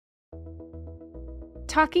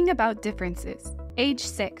Talking about differences, age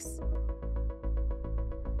 6.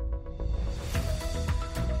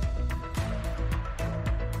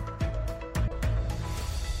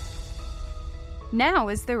 Now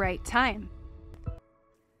is the right time.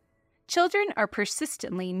 Children are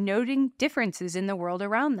persistently noting differences in the world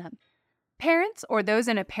around them. Parents or those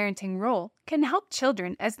in a parenting role can help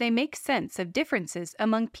children as they make sense of differences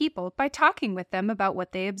among people by talking with them about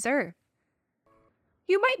what they observe.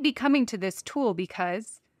 You might be coming to this tool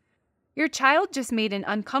because your child just made an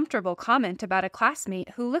uncomfortable comment about a classmate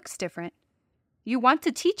who looks different. You want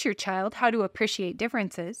to teach your child how to appreciate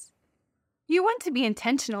differences. You want to be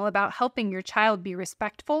intentional about helping your child be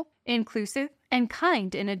respectful, inclusive, and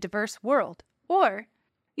kind in a diverse world. Or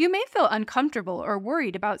you may feel uncomfortable or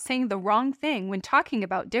worried about saying the wrong thing when talking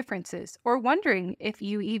about differences, or wondering if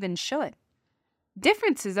you even should.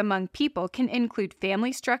 Differences among people can include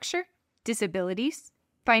family structure, disabilities,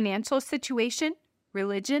 financial situation,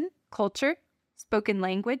 religion, culture, spoken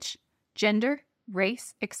language, gender,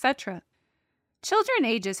 race, etc. Children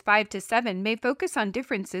ages 5 to 7 may focus on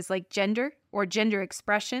differences like gender or gender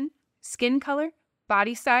expression, skin color,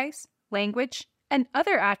 body size, language, and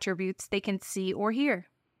other attributes they can see or hear.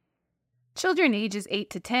 Children ages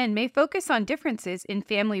 8 to 10 may focus on differences in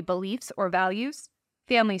family beliefs or values,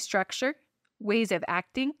 family structure, ways of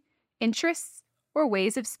acting, interests, or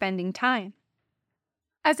ways of spending time.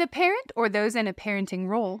 As a parent or those in a parenting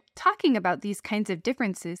role, talking about these kinds of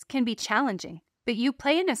differences can be challenging, but you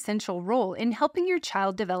play an essential role in helping your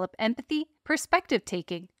child develop empathy,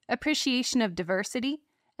 perspective-taking, appreciation of diversity,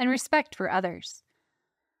 and respect for others.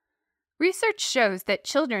 Research shows that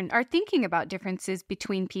children are thinking about differences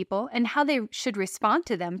between people and how they should respond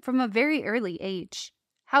to them from a very early age.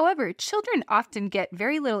 However, children often get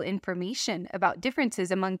very little information about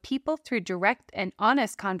differences among people through direct and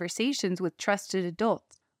honest conversations with trusted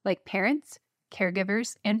adults, like parents,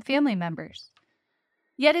 caregivers, and family members.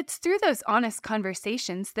 Yet it's through those honest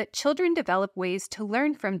conversations that children develop ways to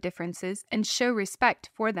learn from differences and show respect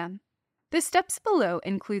for them. The steps below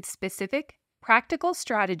include specific, practical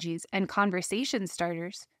strategies and conversation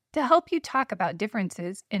starters to help you talk about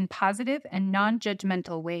differences in positive and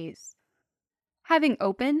non-judgmental ways. Having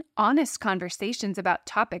open, honest conversations about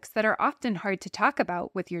topics that are often hard to talk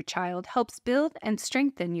about with your child helps build and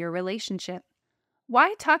strengthen your relationship.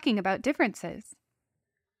 Why talking about differences?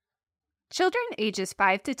 Children ages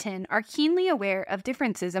 5 to 10 are keenly aware of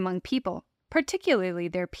differences among people, particularly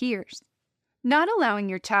their peers. Not allowing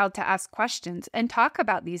your child to ask questions and talk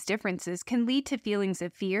about these differences can lead to feelings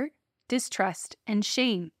of fear, distrust, and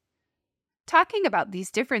shame. Talking about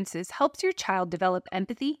these differences helps your child develop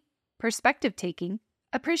empathy, perspective-taking,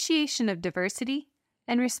 appreciation of diversity,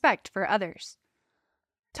 and respect for others.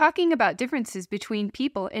 Talking about differences between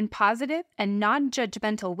people in positive and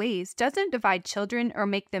non-judgmental ways doesn't divide children or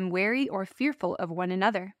make them wary or fearful of one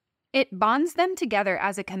another. It bonds them together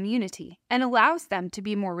as a community and allows them to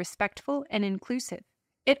be more respectful and inclusive.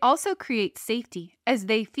 It also creates safety as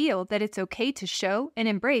they feel that it's okay to show and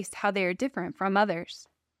embrace how they are different from others.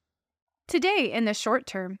 Today, in the short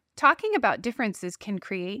term, talking about differences can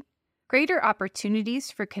create greater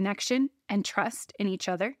opportunities for connection and trust in each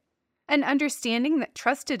other, an understanding that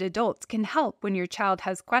trusted adults can help when your child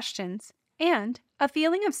has questions, and a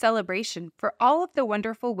feeling of celebration for all of the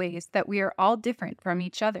wonderful ways that we are all different from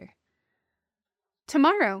each other.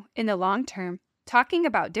 Tomorrow, in the long term, talking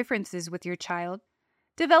about differences with your child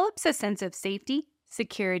develops a sense of safety,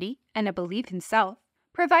 security, and a belief in self,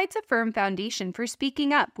 provides a firm foundation for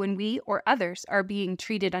speaking up when we or others are being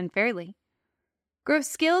treated unfairly, grows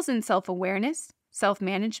skills in self-awareness,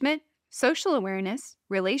 self-management, social awareness,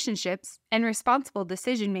 relationships, and responsible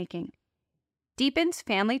decision-making, deepens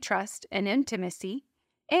family trust and intimacy,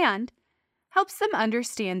 and helps them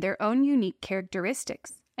understand their own unique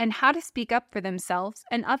characteristics and how to speak up for themselves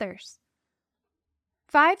and others.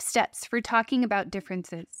 5 steps for talking about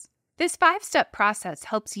differences. This 5-step process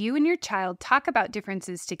helps you and your child talk about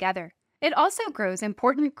differences together. It also grows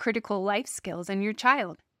important critical life skills in your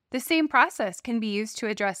child. The same process can be used to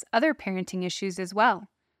address other parenting issues as well.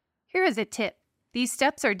 Here is a tip. These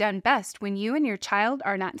steps are done best when you and your child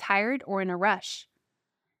are not tired or in a rush.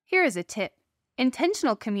 Here is a tip.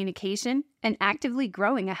 Intentional communication and actively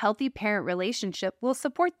growing a healthy parent relationship will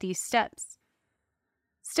support these steps.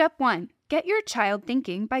 Step 1. Get your child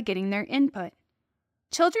thinking by getting their input.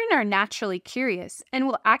 Children are naturally curious and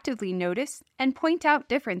will actively notice and point out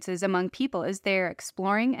differences among people as they are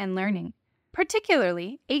exploring and learning.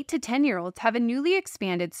 Particularly, 8 to 10-year-olds have a newly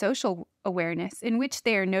expanded social awareness in which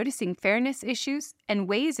they are noticing fairness issues and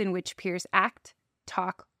ways in which peers act,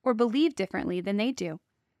 talk, or believe differently than they do.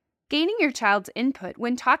 Gaining your child's input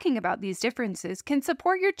when talking about these differences can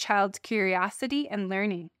support your child's curiosity and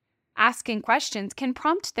learning. Asking questions can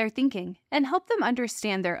prompt their thinking and help them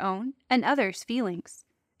understand their own and others' feelings.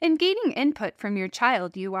 In gaining input from your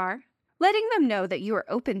child, you are letting them know that you are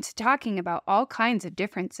open to talking about all kinds of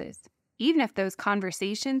differences, even if those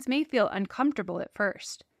conversations may feel uncomfortable at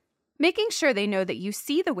first. Making sure they know that you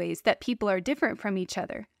see the ways that people are different from each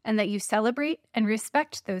other and that you celebrate and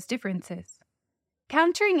respect those differences.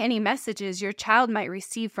 Countering any messages your child might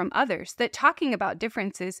receive from others that talking about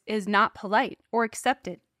differences is not polite or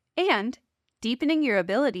accepted, and deepening your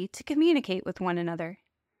ability to communicate with one another.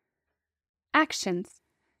 Actions.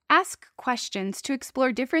 Ask questions to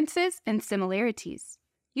explore differences and similarities.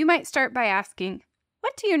 You might start by asking,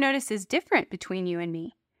 "What do you notice is different between you and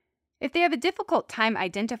me?" If they have a difficult time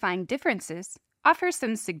identifying differences, offer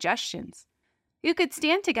some suggestions. You could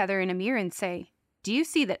stand together in a mirror and say, "Do you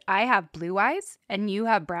see that I have blue eyes and you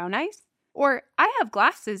have brown eyes?" Or, "I have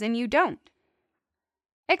glasses and you don't."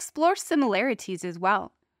 Explore similarities as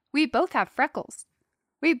well. We both have freckles.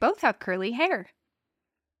 We both have curly hair.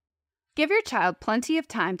 Give your child plenty of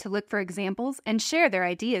time to look for examples and share their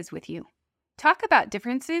ideas with you. Talk about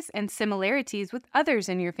differences and similarities with others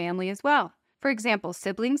in your family as well. For example,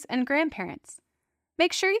 siblings and grandparents.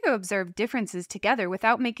 Make sure you observe differences together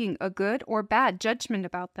without making a good or bad judgment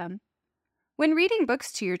about them. When reading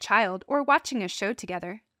books to your child or watching a show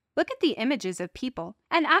together, look at the images of people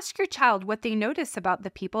and ask your child what they notice about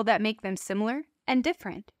the people that make them similar and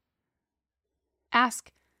different.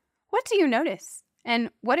 Ask, "What do you notice?"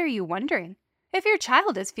 and "What are you wondering?" If your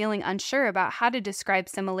child is feeling unsure about how to describe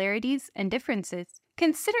similarities and differences,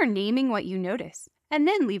 consider naming what you notice and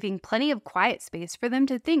then leaving plenty of quiet space for them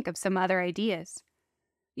to think of some other ideas.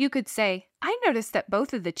 You could say, "I noticed that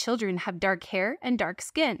both of the children have dark hair and dark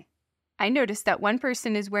skin. I noticed that one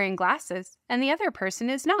person is wearing glasses and the other person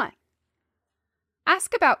is not."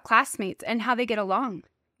 Ask about classmates and how they get along.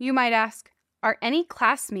 You might ask, "Are any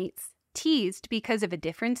classmates teased because of a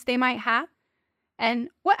difference they might have?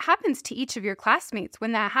 And what happens to each of your classmates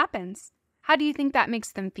when that happens? How do you think that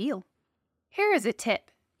makes them feel?" Here is a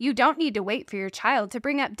tip. You don't need to wait for your child to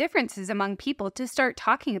bring up differences among people to start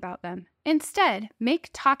talking about them. Instead,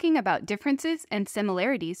 make talking about differences and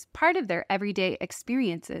similarities part of their everyday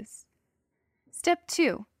experiences. Step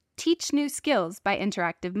 2. Teach new skills by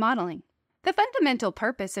interactive modeling. The fundamental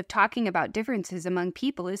purpose of talking about differences among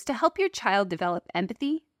people is to help your child develop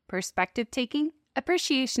empathy, perspective-taking,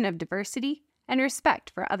 appreciation of diversity, and respect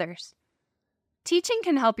for others. Teaching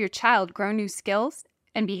can help your child grow new skills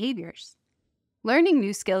and behaviors. Learning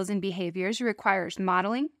new skills and behaviors requires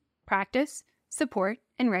modeling, practice, support,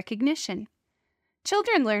 and recognition.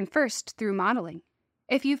 Children learn first through modeling.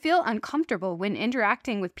 If you feel uncomfortable when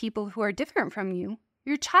interacting with people who are different from you,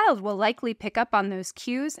 your child will likely pick up on those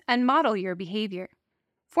cues and model your behavior.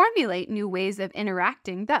 Formulate new ways of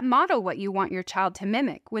interacting that model what you want your child to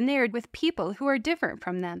mimic when they are with people who are different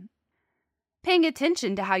from them. Paying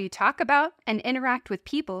attention to how you talk about and interact with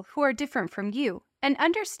people who are different from you and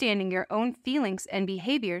understanding your own feelings and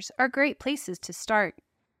behaviors are great places to start.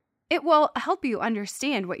 It will help you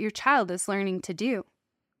understand what your child is learning to do.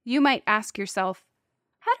 You might ask yourself,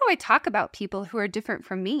 "How do I talk about people who are different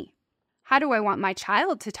from me? How do I want my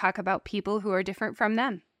child to talk about people who are different from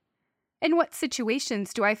them? In what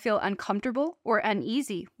situations do I feel uncomfortable or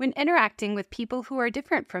uneasy when interacting with people who are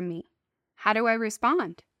different from me? How do I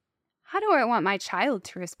respond? How do I want my child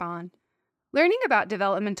to respond?" Learning about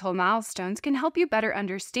developmental milestones can help you better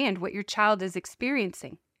understand what your child is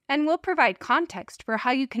experiencing and will provide context for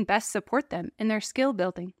how you can best support them in their skill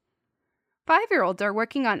building. 5-year-olds are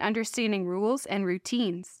working on understanding rules and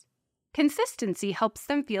routines. Consistency helps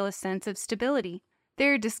them feel a sense of stability. They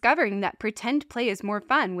are discovering that pretend play is more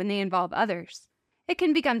fun when they involve others. It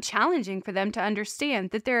can become challenging for them to understand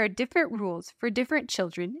that there are different rules for different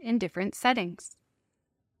children in different settings.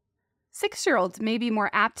 6-year-olds may be more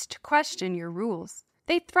apt to question your rules.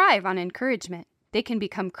 They thrive on encouragement. They can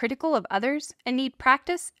become critical of others and need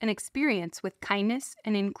practice and experience with kindness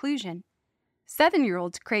and inclusion.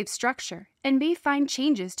 7-year-olds crave structure and may find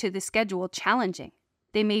changes to the schedule challenging.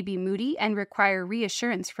 They may be moody and require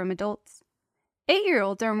reassurance from adults.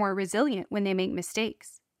 8-year-olds are more resilient when they make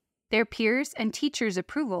mistakes. Their peers' and teachers'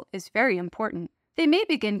 approval is very important. They may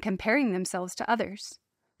begin comparing themselves to others.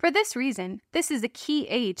 For this reason, this is a key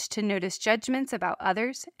age to notice judgments about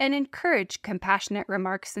others and encourage compassionate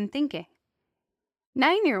remarks and thinking.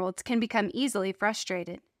 9-year-olds can become easily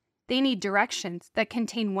frustrated. They need directions that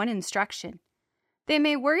contain one instruction. They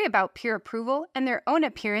may worry about peer approval and their own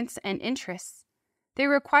appearance and interests. They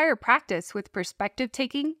require practice with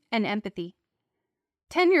perspective-taking and empathy.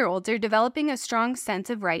 10-year-olds are developing a strong sense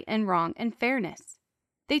of right and wrong and fairness.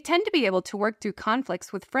 They tend to be able to work through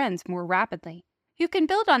conflicts with friends more rapidly. You can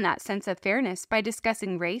build on that sense of fairness by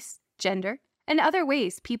discussing race, gender, and other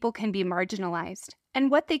ways people can be marginalized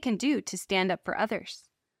and what they can do to stand up for others.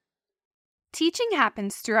 Teaching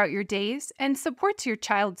happens throughout your days and supports your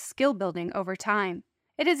child's skill building over time.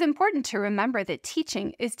 It is important to remember that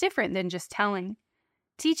teaching is different than just telling.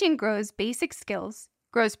 Teaching grows basic skills,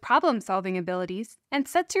 grows problem-solving abilities, and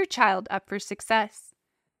sets your child up for success.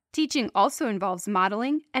 Teaching also involves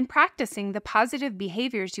modeling and practicing the positive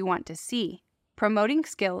behaviors you want to see, promoting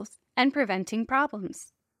skills, and preventing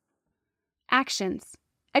problems. Actions.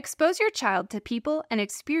 Expose your child to people and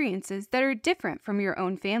experiences that are different from your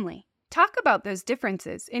own family. Talk about those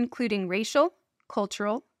differences, including racial,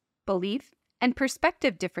 cultural, belief, and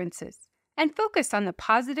perspective differences, and focus on the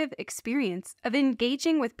positive experience of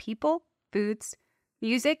engaging with people, foods,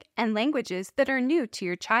 music, and languages that are new to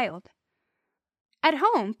your child. At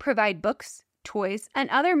home, provide books, toys, and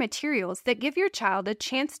other materials that give your child a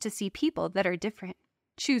chance to see people that are different.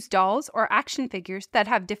 Choose dolls or action figures that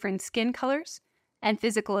have different skin colors and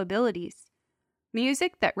physical abilities,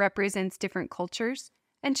 music that represents different cultures,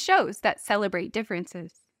 and shows that celebrate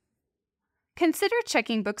differences. Consider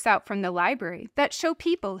checking books out from the library that show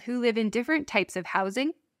people who live in different types of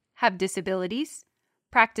housing, have disabilities,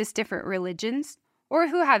 practice different religions, or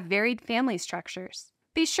who have varied family structures.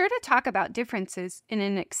 Be sure to talk about differences in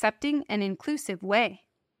an accepting and inclusive way.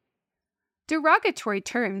 Derogatory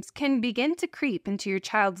terms can begin to creep into your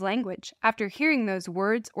child's language after hearing those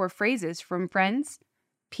words or phrases from friends,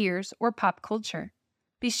 peers, or pop culture.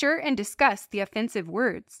 Be sure and discuss the offensive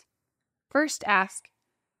words. First ask,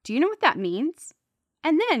 "Do you know what that means?"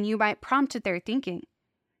 And then you might prompt their thinking.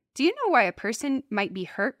 Do you know why a person might be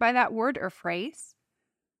hurt by that word or phrase?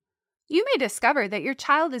 You may discover that your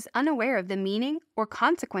child is unaware of the meaning or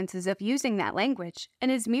consequences of using that language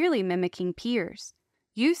and is merely mimicking peers.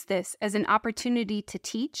 Use this as an opportunity to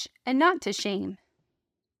teach and not to shame.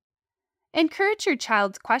 Encourage your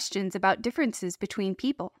child's questions about differences between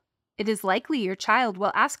people. It is likely your child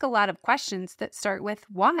will ask a lot of questions that start with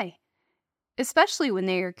 "why?" especially when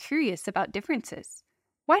they are curious about differences.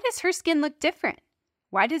 Why does her skin look different?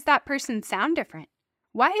 Why does that person sound different?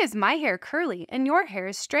 Why is my hair curly and your hair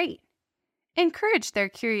is straight? Encourage their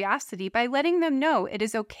curiosity by letting them know it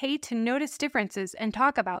is okay to notice differences and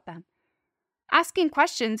talk about them. Asking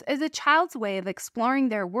questions is a child's way of exploring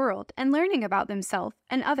their world and learning about themselves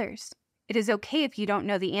and others. It is okay if you don't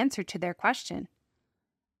know the answer to their question.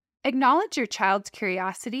 Acknowledge your child's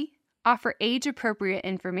curiosity, offer age-appropriate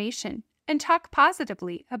information, and talk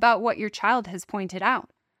positively about what your child has pointed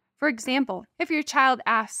out. For example, if your child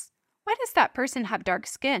asks, "Why does that person have dark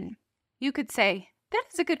skin?" you could say, "That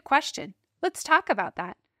is a good question. Let's talk about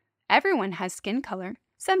that. Everyone has skin color.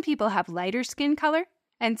 Some people have lighter skin color,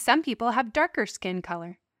 and some people have darker skin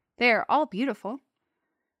color. They are all beautiful."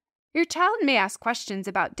 Your child may ask questions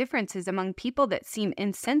about differences among people that seem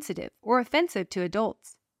insensitive or offensive to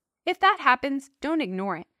adults. If that happens, don't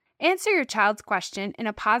ignore it. Answer your child's question in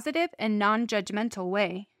a positive and non-judgmental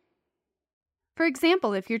way. For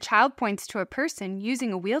example, if your child points to a person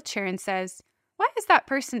using a wheelchair and says, "Why is that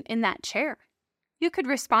person in that chair?" you could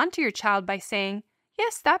respond to your child by saying,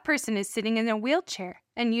 "Yes, that person is sitting in a wheelchair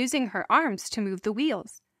and using her arms to move the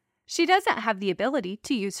wheels. She doesn't have the ability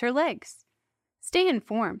to use her legs." Stay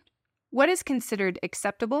informed. What is considered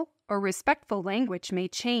acceptable or respectful language may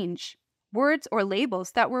change. Words or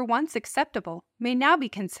labels that were once acceptable may now be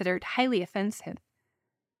considered highly offensive.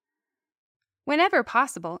 Whenever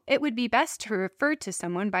possible, it would be best to refer to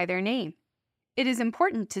someone by their name. It is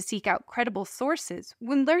important to seek out credible sources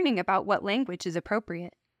when learning about what language is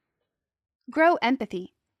appropriate. Grow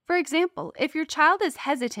empathy. For example, if your child is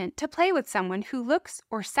hesitant to play with someone who looks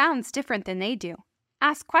or sounds different than they do,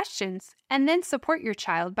 ask questions and then support your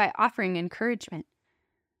child by offering encouragement.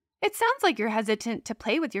 "It sounds like you're hesitant to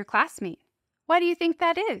play with your classmate. Why do you think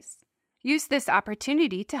that is?" Use this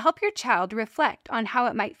opportunity to help your child reflect on how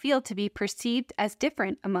it might feel to be perceived as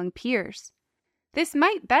different among peers. This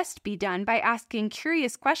might best be done by asking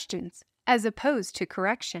curious questions as opposed to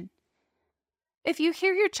correction. If you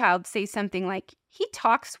hear your child say something like, "He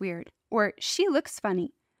talks weird," or "She looks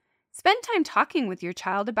funny," spend time talking with your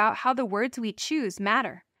child about how the words we choose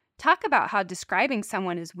matter. Talk about how describing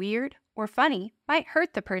someone as weird or funny might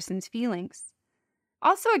hurt the person's feelings.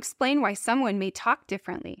 Also explain why someone may talk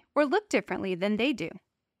differently or look differently than they do.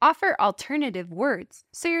 Offer alternative words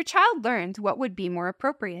so your child learns what would be more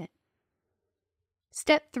appropriate.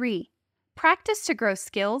 Step 3. Practice to grow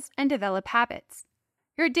skills and develop habits.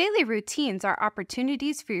 Your daily routines are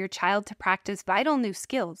opportunities for your child to practice vital new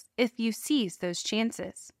skills if you seize those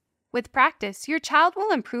chances. With practice, your child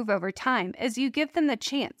will improve over time as you give them the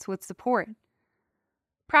chance with support.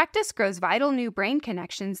 Practice grows vital new brain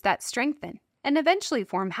connections that strengthen and eventually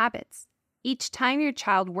form habits. Each time your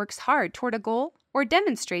child works hard toward a goal or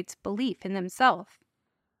demonstrates belief in themselves.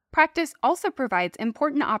 Practice also provides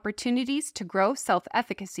important opportunities to grow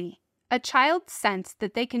self-efficacy. A child's sense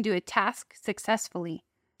that they can do a task successfully.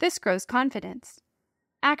 This grows confidence.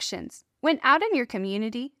 Actions. When out in your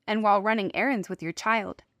community and while running errands with your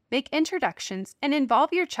child, make introductions and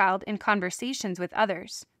involve your child in conversations with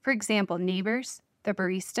others, for example, neighbors, the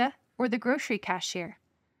barista, or the grocery cashier.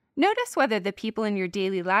 Notice whether the people in your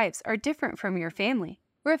daily lives are different from your family,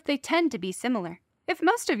 or if they tend to be similar. If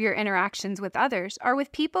most of your interactions with others are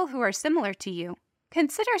with people who are similar to you,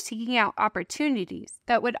 consider seeking out opportunities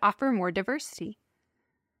that would offer more diversity.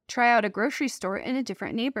 Try out a grocery store in a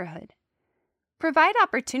different neighborhood. Provide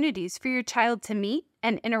opportunities for your child to meet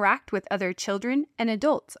and interact with other children and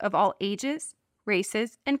adults of all ages,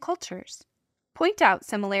 races, and cultures. Point out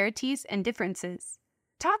similarities and differences.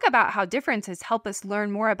 Talk about how differences help us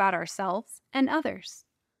learn more about ourselves and others.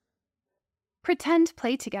 Pretend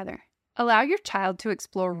play together. Allow your child to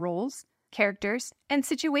explore roles, characters, and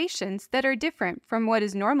situations that are different from what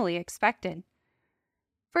is normally expected.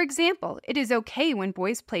 For example, it is okay when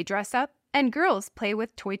boys play dress-up and girls play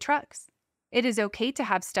with toy trucks. It is okay to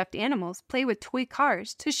have stuffed animals play with toy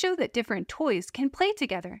cars to show that different toys can play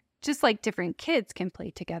together, just like different kids can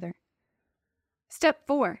play together. Step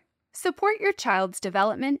 4. Support your child's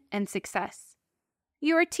development and success.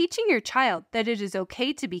 You are teaching your child that it is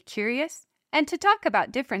okay to be curious and to talk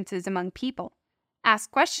about differences among people. Ask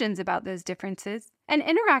questions about those differences and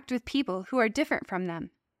interact with people who are different from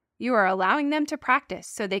them. You are allowing them to practice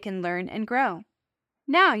so they can learn and grow.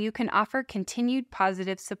 Now you can offer continued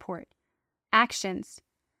positive support. Actions.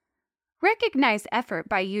 Recognize effort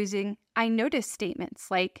by using I noticed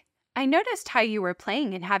statements like, I noticed how you were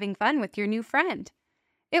playing and having fun with your new friend.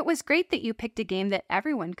 It was great that you picked a game that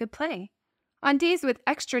everyone could play. On days with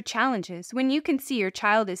extra challenges, when you can see your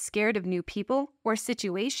child is scared of new people or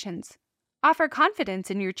situations, offer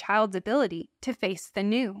confidence in your child's ability to face the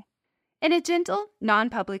new. In a gentle,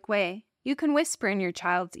 non-public way, you can whisper in your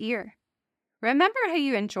child's ear. Remember how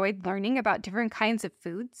you enjoyed learning about different kinds of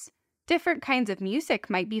foods? Different kinds of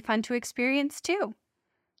music might be fun to experience too.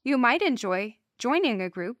 You might enjoy joining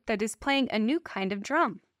a group that is playing a new kind of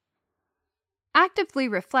drum. Actively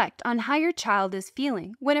reflect on how your child is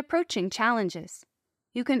feeling when approaching challenges.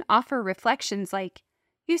 You can offer reflections like,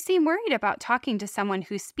 you seem worried about talking to someone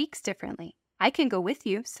who speaks differently. I can go with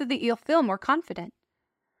you so that you'll feel more confident.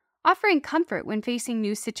 Offering comfort when facing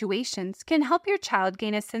new situations can help your child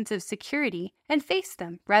gain a sense of security and face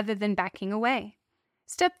them rather than backing away.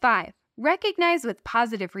 Step 5. Recognize with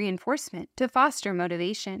positive reinforcement to foster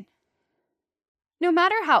motivation. No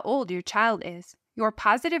matter how old your child is, your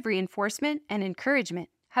positive reinforcement and encouragement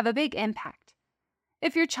have a big impact.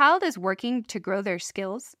 If your child is working to grow their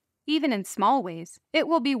skills, even in small ways, it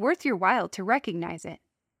will be worth your while to recognize it.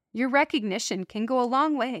 Your recognition can go a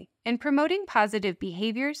long way in promoting positive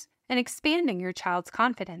behaviors and expanding your child's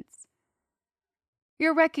confidence.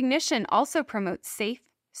 Your recognition also promotes safe,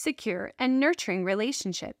 secure, and nurturing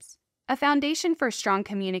relationships, a foundation for strong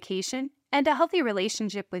communication and a healthy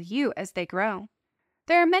relationship with you as they grow.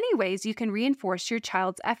 There are many ways you can reinforce your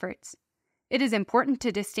child's efforts. It is important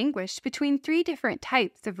to distinguish between 3 different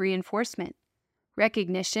types of reinforcement: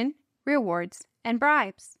 recognition, rewards, and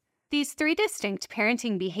bribes. These 3 distinct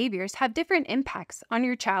parenting behaviors have different impacts on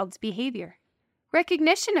your child's behavior.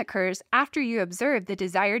 Recognition occurs after you observe the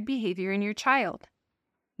desired behavior in your child.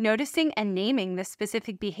 Noticing and naming the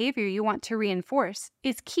specific behavior you want to reinforce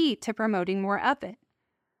is key to promoting more of it.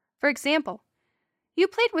 For example, you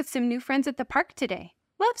played with some new friends at the park today.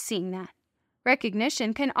 Love seeing that.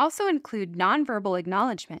 Recognition can also include nonverbal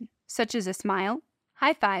acknowledgement, such as a smile,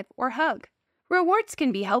 high five, or hug. Rewards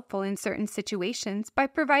can be helpful in certain situations by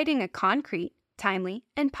providing a concrete, timely,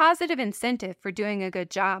 and positive incentive for doing a good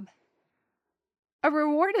job. A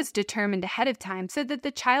reward is determined ahead of time so that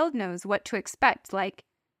the child knows what to expect, like,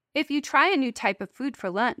 if you try a new type of food for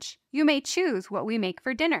lunch, you may choose what we make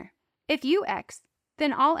for dinner. If you X,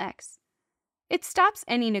 then I'll X. It stops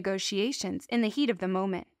any negotiations in the heat of the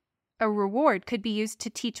moment. A reward could be used to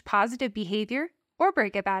teach positive behavior or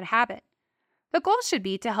break a bad habit. The goal should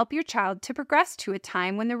be to help your child to progress to a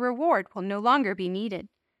time when the reward will no longer be needed.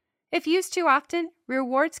 If used too often,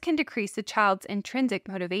 rewards can decrease a child's intrinsic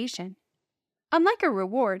motivation. Unlike a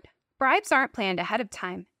reward, bribes aren't planned ahead of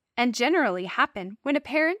time and generally happen when a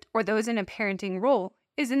parent or those in a parenting role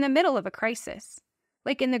is in the middle of a crisis.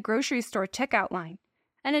 like in the grocery store checkout line,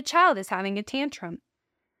 and a child is having a tantrum.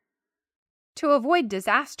 To avoid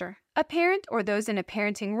disaster, a parent or those in a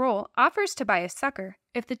parenting role offers to buy a sucker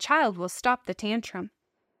if the child will stop the tantrum.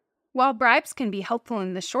 While bribes can be helpful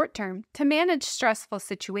in the short term to manage stressful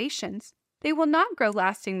situations, they will not grow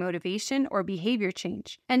lasting motivation or behavior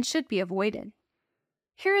change and should be avoided.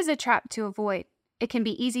 Here is a trap to avoid. It can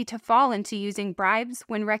be easy to fall into using bribes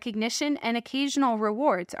when recognition and occasional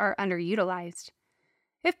rewards are underutilized.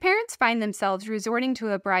 If parents find themselves resorting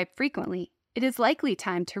to a bribe frequently, it is likely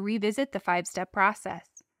time to revisit the 5-step process.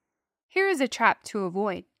 Here is a trap to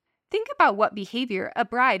avoid. Think about what behavior a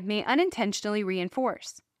bribe may unintentionally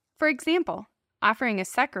reinforce. For example, offering a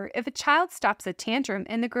sucker if a child stops a tantrum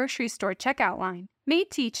in the grocery store checkout line may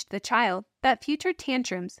teach the child that future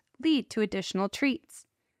tantrums lead to additional treats.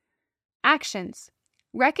 Actions.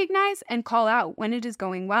 Recognize and call out when it is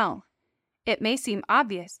going well. It may seem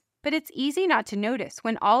obvious, but it's easy not to notice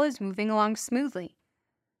when all is moving along smoothly.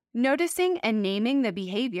 Noticing and naming the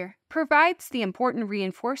behavior provides the important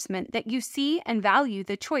reinforcement that you see and value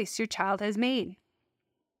the choice your child has made.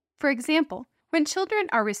 For example, when children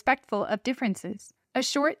are respectful of differences, a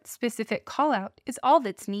short, specific call-out is all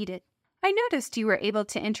that's needed. I noticed you were able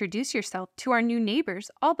to introduce yourself to our new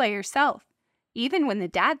neighbors all by yourself, even when the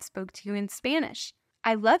dad spoke to you in Spanish.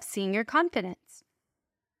 I love seeing your confidence.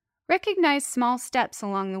 Recognize small steps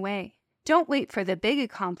along the way. Don't wait for the big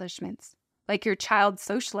accomplishments, like your child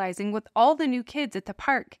socializing with all the new kids at the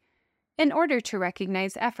park, in order to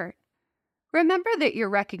recognize effort. Remember that your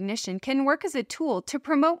recognition can work as a tool to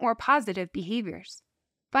promote more positive behaviors.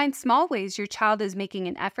 Find small ways your child is making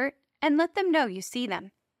an effort and let them know you see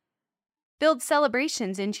them. Build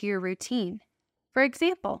celebrations into your routine. For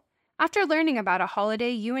example, after learning about a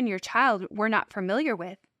holiday you and your child were not familiar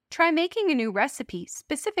with, try making a new recipe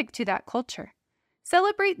specific to that culture.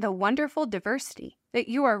 Celebrate the wonderful diversity that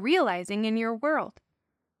you are realizing in your world.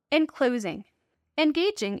 In closing,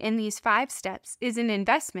 engaging in these 5 steps is an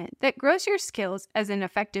investment that grows your skills as an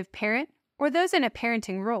effective parent or those in a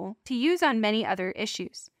parenting role to use on many other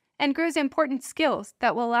issues, and grows important skills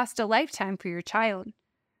that will last a lifetime for your child.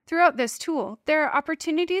 Throughout this tool, there are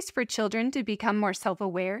opportunities for children to become more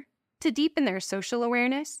self-aware, to deepen their social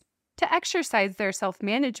awareness, to exercise their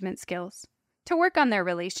self-management skills, to work on their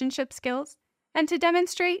relationship skills, and to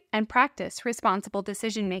demonstrate and practice responsible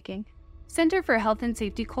decision-making. Center for Health and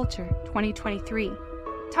Safety Culture, 2023.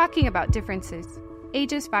 Talking about differences,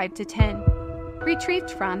 ages 5 to 10. Retrieved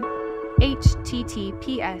from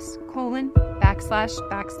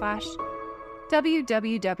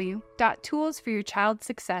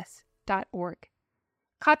https://www.toolsforyourchildsuccess.org.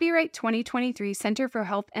 Copyright 2023 Center for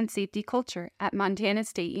Health and Safety Culture at Montana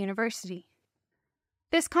State University.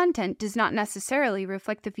 This content does not necessarily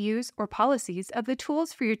reflect the views or policies of the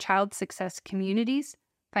Tools for Your Child's Success communities,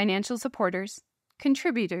 financial supporters,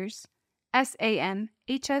 contributors, SAM,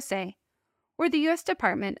 HSA, or the U.S.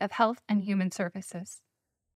 Department of Health and Human Services.